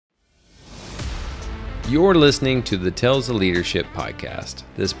You're listening to the Tales of Leadership podcast.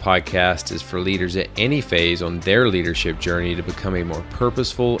 This podcast is for leaders at any phase on their leadership journey to become a more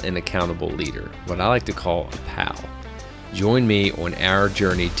purposeful and accountable leader, what I like to call a pal. Join me on our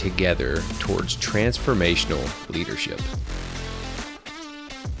journey together towards transformational leadership.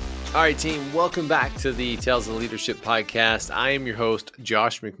 All right, team, welcome back to the Tales of Leadership podcast. I am your host,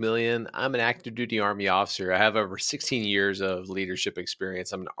 Josh McMillian. I'm an active duty Army officer. I have over 16 years of leadership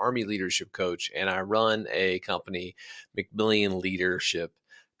experience. I'm an Army leadership coach, and I run a company, McMillian Leadership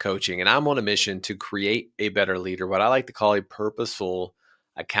Coaching. And I'm on a mission to create a better leader, what I like to call a purposeful,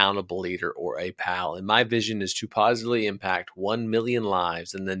 accountable leader, or a PAL. And my vision is to positively impact 1 million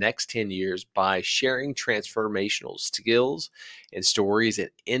lives in the next 10 years by sharing transformational skills and stories and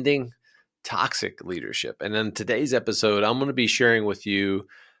ending toxic leadership. And in today's episode, I'm going to be sharing with you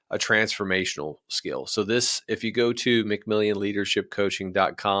a transformational skill. So this, if you go to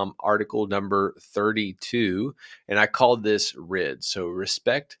McMillianLeadershipCoaching.com, article number 32, and I called this RID. So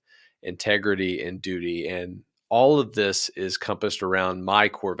respect, integrity, and duty. And all of this is compassed around my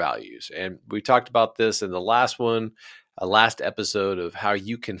core values. And we talked about this in the last episode of how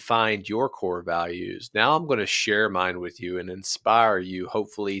you can find your core values. Now I'm going to share mine with you and inspire you,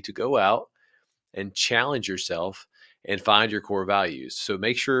 hopefully, to go out and challenge yourself and find your core values. So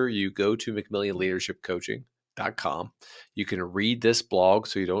make sure you go to McMillianLeadershipCoaching.com. You can read this blog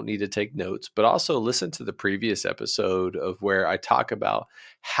so you don't need to take notes, but also listen to the previous episode of where I talk about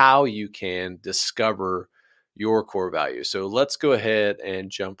how you can discover your core values. So let's go ahead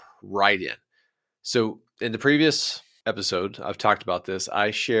and jump right in. So in the previous episode, I've talked about this.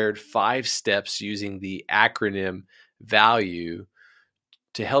 I shared 5 steps using the acronym VALUE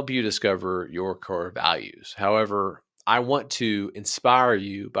to help you discover your core values. However, I want to inspire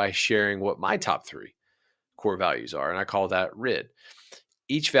you by sharing what my top 3 core values are, and I call that RID.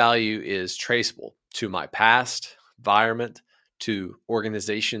 Each value is traceable to my past, environment, to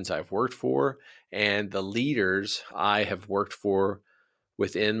organizations I've worked for, and the leaders I have worked for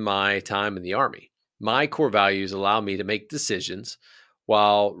within my time in the Army. My core values allow me to make decisions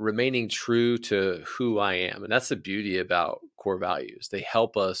while remaining true to who I am. And that's the beauty about core values. They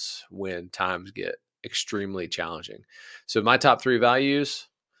help us when times get extremely challenging. So my top 3 values,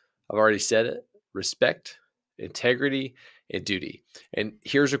 I've already said it: respect, integrity, and duty. And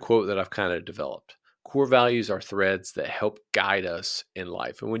here's a quote that I've kind of developed. Core values are threads that help guide us in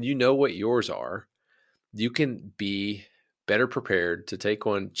life. And when you know what yours are, you can be better prepared to take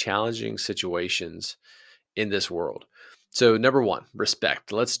on challenging situations in this world. So number 1,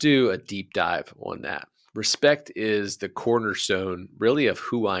 respect. Let's do a deep dive on that. Respect is the cornerstone, really, of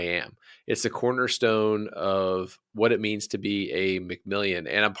who I am. It's the cornerstone of what it means to be a McMillian.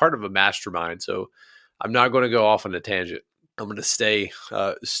 And I'm part of a mastermind, so I'm not going to go off on a tangent. I'm going to stay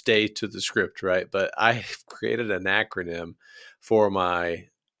to the script, right? But I've created an acronym for my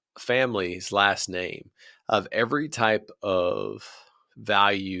family's last name of every type of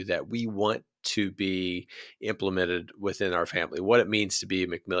value that we want to be implemented within our family, what it means to be a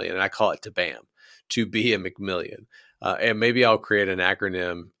McMillian. And I call it TBAM, to be a McMillian. And maybe I'll create an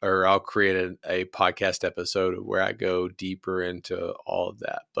acronym, or I'll create a podcast episode where I go deeper into all of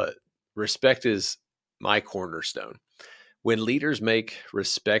that. But respect is my cornerstone. When leaders make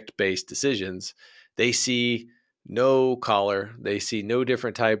respect-based decisions, they see no color, they see no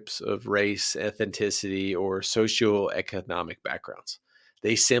different types of race, ethnicity, or socioeconomic backgrounds.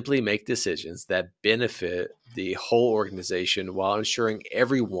 They simply make decisions that benefit the whole organization while ensuring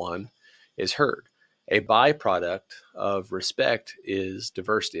everyone is heard. A byproduct of respect is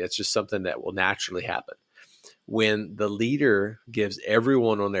diversity. It's just something that will naturally happen. When the leader gives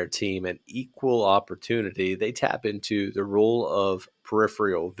everyone on their team an equal opportunity, they tap into the role of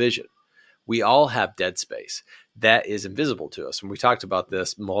peripheral vision. We all have dead space that is invisible to us. And we talked about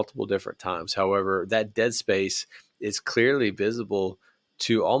this multiple different times. However, that dead space is clearly visible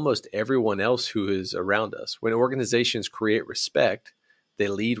to almost everyone else who is around us. When organizations create respect, they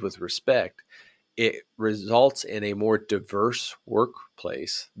lead with respect. It results in a more diverse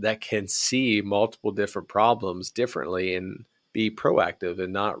workplace that can see multiple different problems differently and be proactive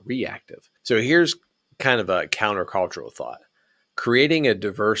and not reactive. So here's kind of a countercultural thought. Creating a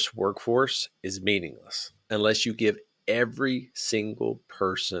diverse workforce is meaningless unless you give every single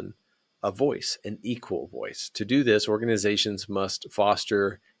person a voice, an equal voice. To do this, organizations must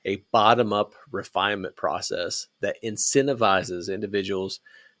foster a bottom-up refinement process that incentivizes individuals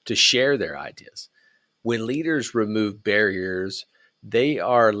to share their ideas. When leaders remove barriers, they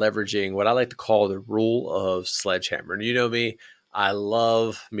are leveraging what I like to call the rule of sledgehammer. And you know me, I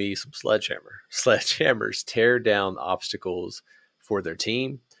love me some sledgehammer. Sledgehammers tear down obstacles for their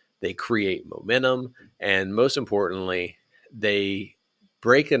team, they create momentum, and most importantly, they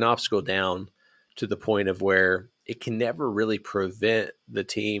break an obstacle down to the point of where it can never really prevent the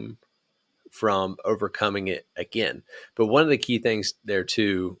team from overcoming it again. But one of the key things there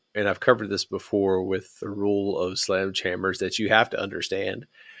too, and I've covered this before with the rule of sledgehammers, that you have to understand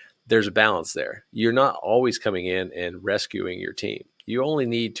there's a balance there. You're not always coming in and rescuing your team. You only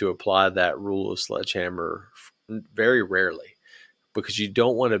need to apply that rule of sledgehammer very rarely, because you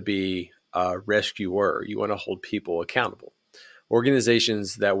don't want to be a rescuer. You want to hold people accountable.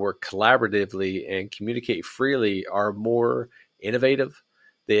 Organizations that work collaboratively and communicate freely are more innovative.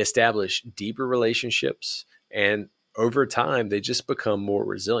 They establish deeper relationships, and over time, they just become more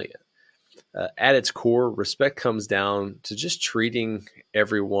resilient. At its core, respect comes down to just treating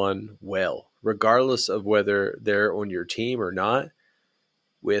everyone well, regardless of whether they're on your team or not,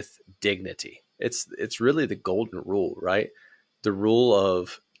 with dignity. It's really the golden rule, right? The rule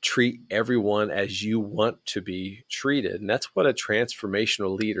of treat everyone as you want to be treated. And that's what a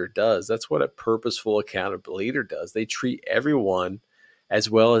transformational leader does. That's what a purposeful, accountable leader does. They treat everyone as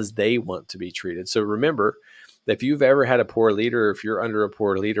well as they want to be treated. So remember, if you've ever had a poor leader, or if you're under a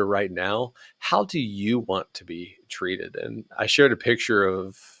poor leader right now, how do you want to be treated? And I shared a picture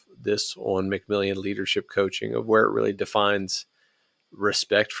of this on McMillian Leadership Coaching of where it really defines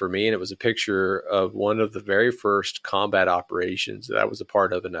respect for me. And it was a picture of one of the very first combat operations that I was a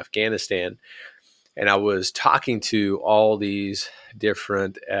part of in Afghanistan. And I was talking to all these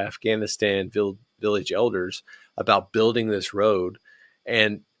different Afghanistan village elders about building this road.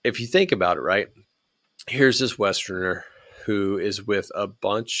 And if you think about it, right, here's this Westerner who is with a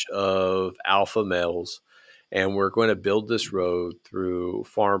bunch of alpha males, and we're going to build this road through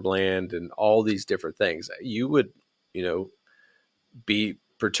farmland and all these different things. You would, be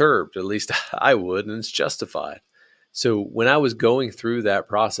perturbed. At least I would, and it's justified. So when I was going through that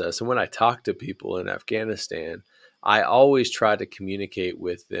process, and when I talked to people in Afghanistan, I always tried to communicate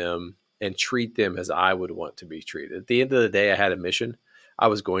with them and treat them as I would want to be treated. At the end of the day, I had a mission. I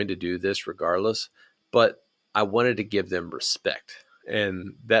was going to do this regardless, but I wanted to give them respect.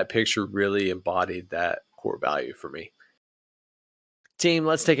 And that picture really embodied that core value for me. Team,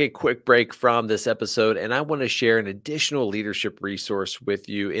 let's take a quick break from this episode, and I want to share an additional leadership resource with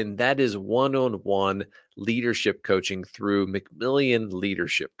you, and that is one-on-one leadership coaching through McMillian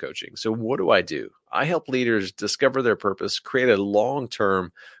Leadership Coaching. So what do? I help leaders discover their purpose, create a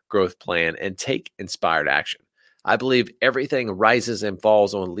long-term growth plan, and take inspired action. I believe everything rises and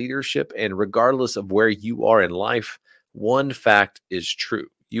falls on leadership, and regardless of where you are in life, one fact is true.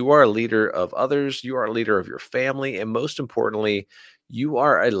 You are a leader of others, you are a leader of your family, and most importantly, you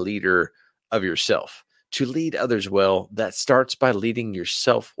are a leader of yourself. To lead others well, that starts by leading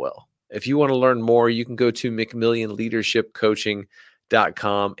yourself well. If you want to learn more, you can go to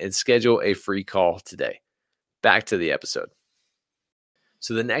McMillionLeadershipCoaching.com and schedule a free call today. Back to the episode.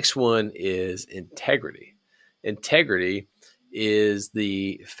 So the next one is integrity. Integrity is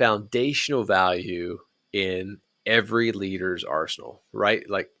the foundational value in every leader's arsenal, right?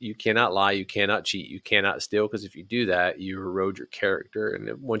 Like, you cannot lie, you cannot cheat, you cannot steal, because if you do that, you erode your character.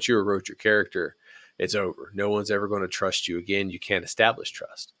 And once you erode your character, it's over. No one's ever going to trust you again. You can't establish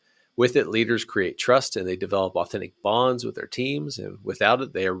trust. With it, leaders create trust and they develop authentic bonds with their teams. And without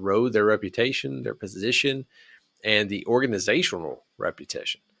it, they erode their reputation, their position, and the organizational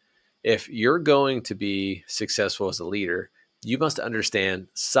reputation. If you're going to be successful as a leader, you must understand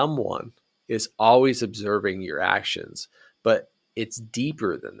someone is always observing your actions, but it's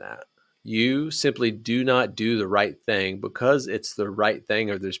deeper than that. You simply do not do the right thing because it's the right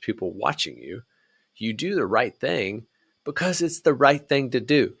thing or there's people watching you. You do the right thing because it's the right thing to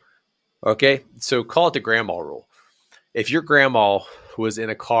do. Okay? So call it the grandma rule. If your grandma was in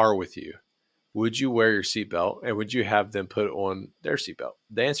a car with you, would you wear your seatbelt and would you have them put on their seatbelt?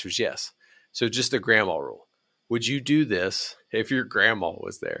 The answer is yes. So just the grandma rule. Would you do this if your grandma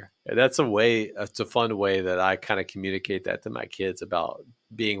was there? And that's a fun way that I kind of communicate that to my kids about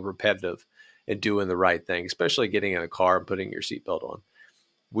being repetitive and doing the right thing, especially getting in a car and putting your seatbelt on.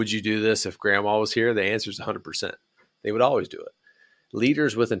 Would you do this if grandma was here? The answer is 100%. They would always do it.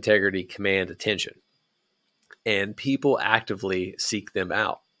 Leaders with integrity command attention, and people actively seek them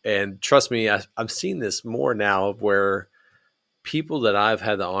out. And trust me, I've seen this more now where people that I've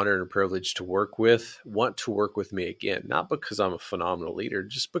had the honor and privilege to work with want to work with me again, not because I'm a phenomenal leader,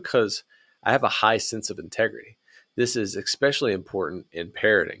 just because I have a high sense of integrity. This is especially important in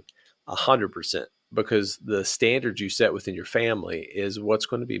parenting, 100%, because the standards you set within your family is what's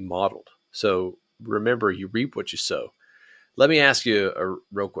going to be modeled. So remember, you reap what you sow. Let me ask you a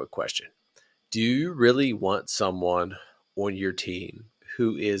real quick question. Do you really want someone on your team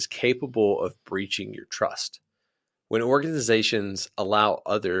who is capable of breaching your trust. When organizations allow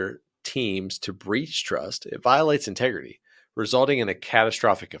other teams to breach trust, it violates integrity, resulting in a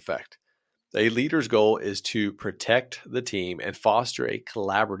catastrophic effect. A leader's goal is to protect the team and foster a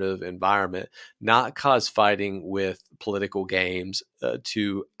collaborative environment, not cause fighting with political games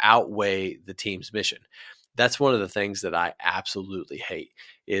to outweigh the team's mission. That's one of the things that I absolutely hate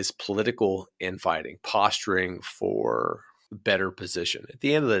is political infighting, posturing for better position. At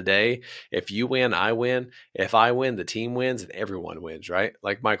the end of the day, if you win, I win. If I win, the team wins and everyone wins, right?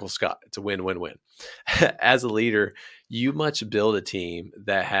 Like Michael Scott, it's a win-win-win. As a leader, you must build a team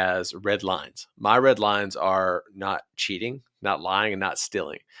that has red lines. My red lines are not cheating, not lying, and not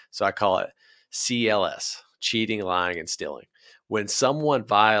stealing. So I call it CLS, cheating, lying, and stealing. When someone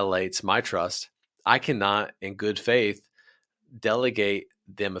violates my trust, I cannot, in good faith, delegate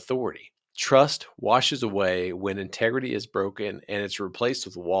them authority. Trust washes away when integrity is broken and it's replaced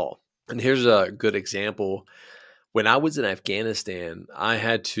with a wall. And here's a good example. When I was in Afghanistan, I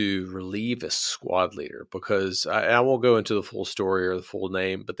had to relieve a squad leader because I won't go into the full story or the full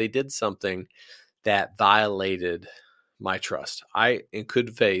name, but they did something that violated my trust. I, in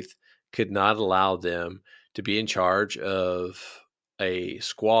good faith, could not allow them to be in charge of a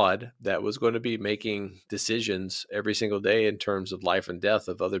squad that was going to be making decisions every single day in terms of life and death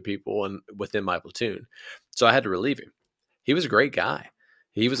of other people and within my platoon. So I had to relieve him. He was a great guy.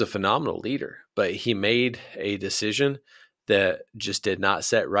 He was a phenomenal leader, but he made a decision that just did not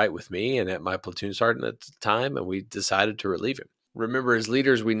set right with me and at my platoon sergeant at the time, and we decided to relieve him. Remember, as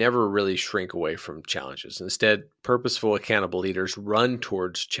leaders, we never really shrink away from challenges. Instead, purposeful, accountable leaders run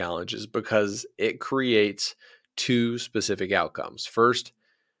towards challenges because it creates two specific outcomes. First,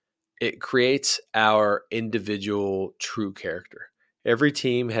 it creates our individual true character. Every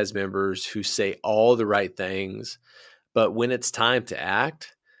team has members who say all the right things, but when it's time to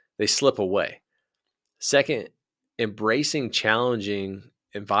act, they slip away. Second, embracing challenging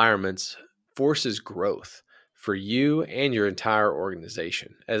environments forces growth for you and your entire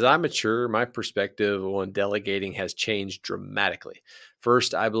organization. As I mature, my perspective on delegating has changed dramatically.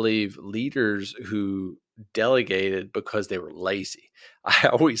 First, I believe leaders who delegated because they were lazy. I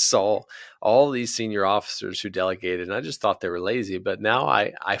always saw all these senior officers who delegated, and I just thought they were lazy. But now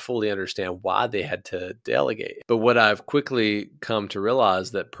I fully understand why they had to delegate. But what I've quickly come to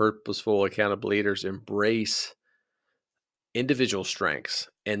realize that purposeful, accountable leaders embrace individual strengths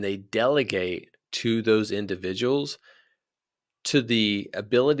and they delegate to those individuals to the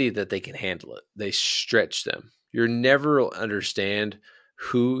ability that they can handle it. They stretch them. You'll never understand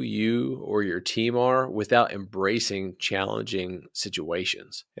who you or your team are without embracing challenging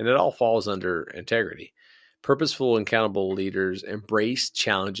situations. And it all falls under integrity. Purposeful and accountable leaders embrace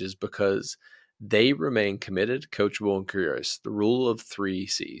challenges because they remain committed, coachable, and curious. The rule of 3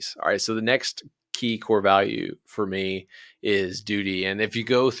 C's. All right, so the next key core value for me is duty. And if you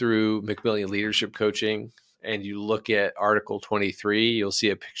go through McMillan Leadership Coaching and you look at Article 23, you'll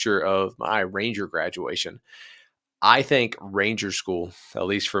see a picture of my Ranger graduation. I think Ranger School, at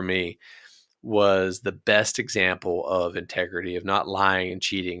least for me, was the best example of integrity, of not lying and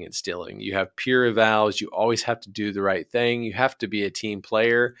cheating and stealing. You have peer evals. You always have to do the right thing. You have to be a team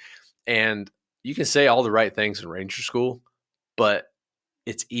player. And you can say all the right things in Ranger School, but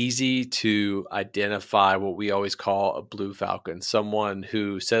it's easy to identify what we always call a blue falcon, someone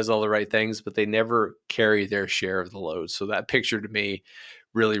who says all the right things, but they never carry their share of the load. So that picture to me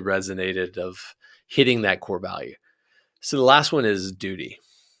really resonated of hitting that core value. So the last one is duty.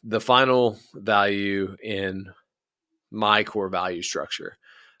 The final value in my core value structure.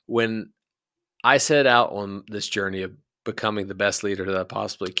 When I set out on this journey of becoming the best leader that I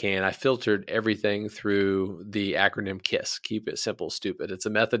possibly can, I filtered everything through the acronym KISS, keep it simple, stupid. It's a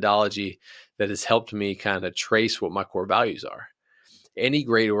methodology that has helped me kind of trace what my core values are. Any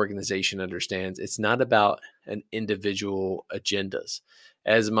great organization understands it's not about an individual agendas.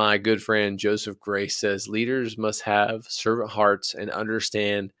 As my good friend Joseph Grace says, leaders must have servant hearts and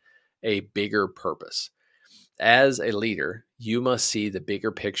understand a bigger purpose. As a leader, you must see the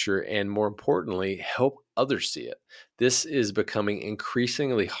bigger picture and, more importantly, help others see it. This is becoming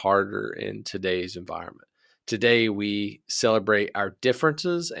increasingly harder in today's environment. Today, we celebrate our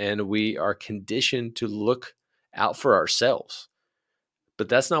differences and we are conditioned to look out for ourselves. But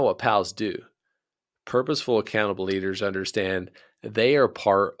that's not what pals do. Purposeful, accountable leaders understand they are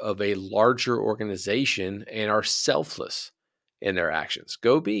part of a larger organization and are selfless in their actions.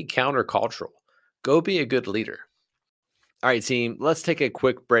 Go be countercultural. Go be a good leader. All right, team, let's take a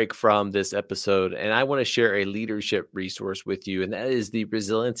quick break from this episode, and I want to share a leadership resource with you, and that is the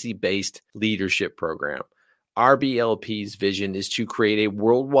Resiliency-Based Leadership Program. RBLP's vision is to create a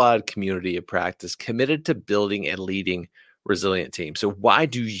worldwide community of practice committed to building and leading resilient teams. So why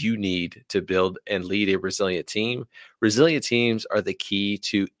do you need to build and lead a resilient team? Resilient teams are the key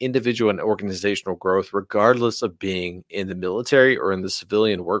to individual and organizational growth, regardless of being in the military or in the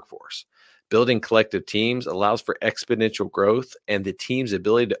civilian workforce. Building collective teams allows for exponential growth and the team's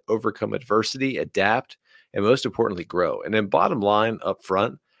ability to overcome adversity, adapt, and most importantly, grow. And then bottom line up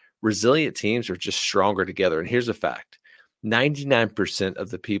front, resilient teams are just stronger together. And here's a fact. 99% of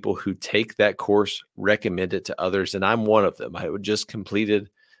the people who take that course recommend it to others, and I'm one of them. I just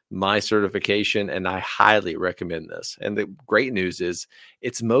completed my certification, and I highly recommend this. And the great news is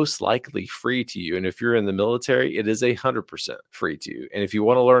it's most likely free to you. And if you're in the military, it is 100% free to you. And if you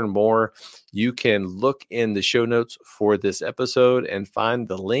want to learn more, you can look in the show notes for this episode and find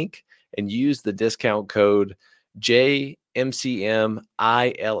the link and use the discount code JMCMILLION,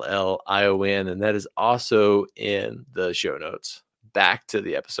 and that is also in the show notes. Back to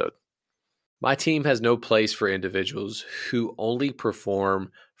the episode. My team has no place for individuals who only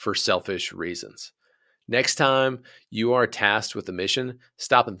perform for selfish reasons. Next time you are tasked with a mission,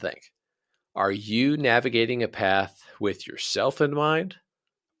 stop and think. Are you navigating a path with yourself in mind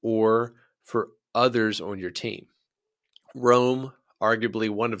or for others on your team? Rome, arguably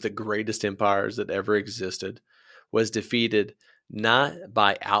one of the greatest empires that ever existed, was defeated not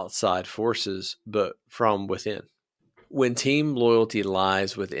by outside forces, but from within. When team loyalty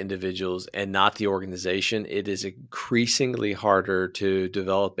lies with individuals and not the organization, it is increasingly harder to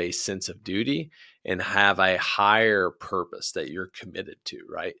develop a sense of duty and have a higher purpose that you're committed to,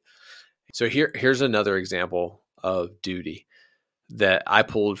 right? So here's another example of duty that I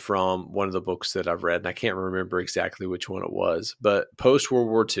pulled from one of the books that I've read, and I can't remember exactly which one it was, but post-World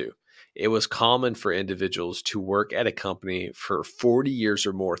War II, it was common for individuals to work at a company for 40 years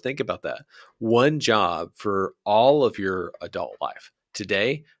or more. Think about that. One job for all of your adult life.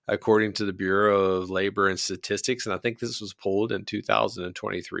 Today, according to the Bureau of Labor and Statistics, and I think this was pulled in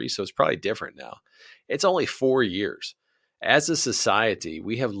 2023, so it's probably different now, it's only 4 years. As a society,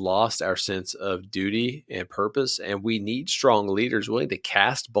 we have lost our sense of duty and purpose, and we need strong leaders willing to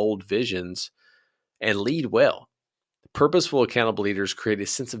cast bold visions and lead well. Purposeful, accountable leaders create a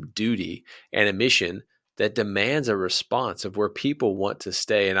sense of duty and a mission that demands a response of where people want to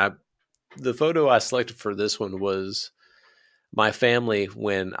stay. And the photo I selected for this one was my family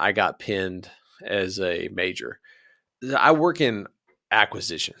when I got pinned as a major. I work in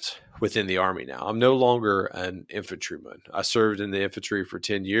acquisitions within the Army now. I'm no longer an infantryman. I served in the infantry for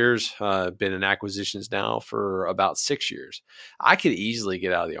 10 years, been in acquisitions now for about 6 years. I could easily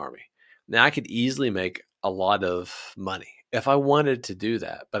get out of the Army. Now, I could easily make a lot of money if I wanted to do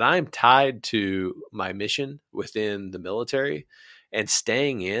that, but I'm tied to my mission within the military and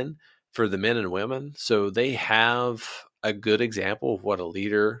staying in for the men and women. So they have a good example of what a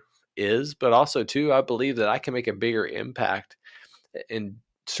leader is, but also too, I believe that I can make a bigger impact in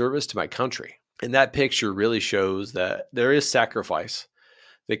service to my country. And that picture really shows that there is sacrifice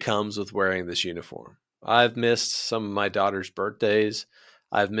that comes with wearing this uniform. I've missed some of my daughter's birthdays.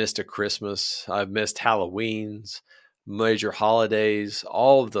 I've missed a Christmas. I've missed Halloweens, major holidays,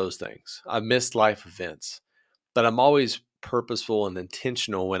 all of those things. I've missed life events, but I'm always purposeful and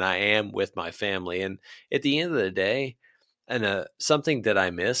intentional when I am with my family. And at the end of the day, and something that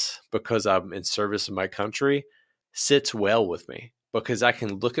I miss because I'm in service of my country sits well with me, because I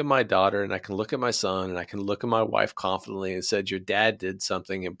can look at my daughter and I can look at my son and I can look at my wife confidently and said, your dad did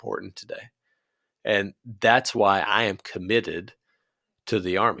something important today. And that's why I am committed to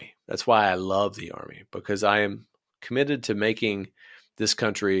the Army. That's why I love the Army, because I am committed to making this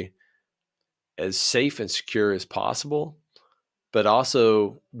country as safe and secure as possible, but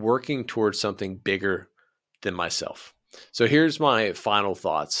also working towards something bigger than myself. So here's my final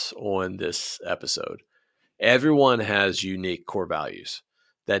thoughts on this episode. Everyone has unique core values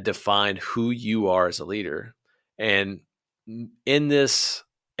that define who you are as a leader. And in this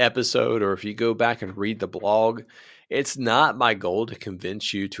episode, or if you go back and read the blog, it's not my goal to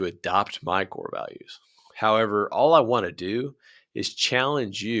convince you to adopt my core values. However, all I want to do is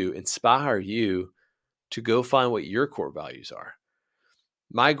challenge you, inspire you to go find what your core values are.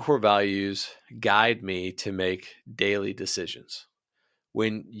 My core values guide me to make daily decisions.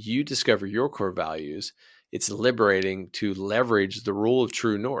 When you discover your core values, it's liberating to leverage the rule of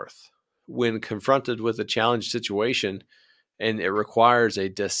true north. When confronted with a challenged situation and it requires a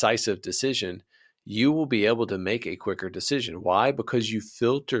decisive decision, you will be able to make a quicker decision. Why? Because you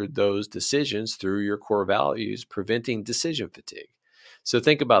filtered those decisions through your core values, preventing decision fatigue. So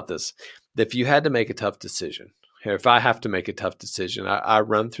think about this. If you had to make a tough decision, if I have to make a tough decision, I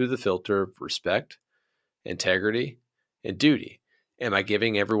run through the filter of respect, integrity, and duty? Am I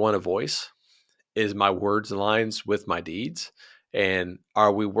giving everyone a voice? Is my words aligns with my deeds? And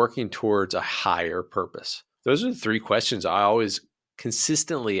are we working towards a higher purpose? Those are the three questions I always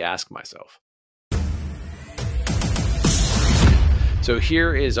consistently ask myself. So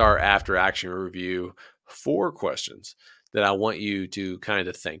here is our after action review. 4 questions that I want you to kind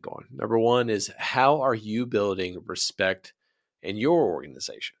of think on. Number 1 is, how are you building respect in your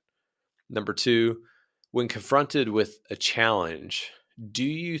organization? Number 2, when confronted with a challenge, do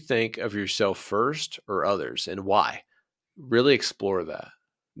you think of yourself first or others, and why? Really explore that.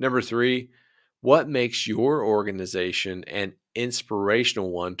 Number 3, what makes your organization an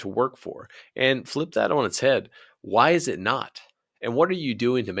inspirational one to work for? And flip that on its head. Why is it not? And what are you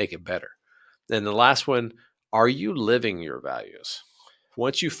doing to make it better? And the last one, are you living your values?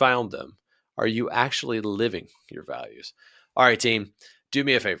 Once you found them, are you actually living your values? All right, team, do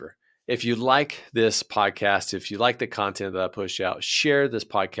me a favor. If you like this podcast, if you like the content that I push out, share this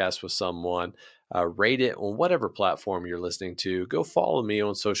podcast with someone, rate it on whatever platform you're listening to. Go follow me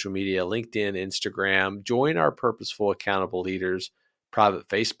on social media, LinkedIn, Instagram. Join our Purposeful Accountable Leaders private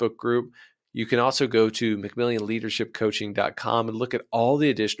Facebook group. You can also go to McMillionLeadershipCoaching.com and look at all the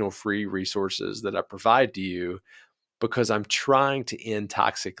additional free resources that I provide to you, because I'm trying to end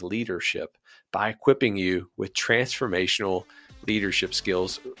toxic leadership by equipping you with transformational leadership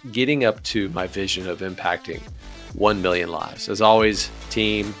skills, getting up to my vision of impacting 1 million lives. As always,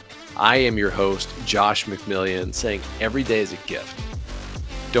 team, I am your host, Josh McMillion, saying every day is a gift.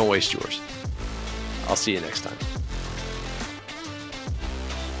 Don't waste yours. I'll see you next time.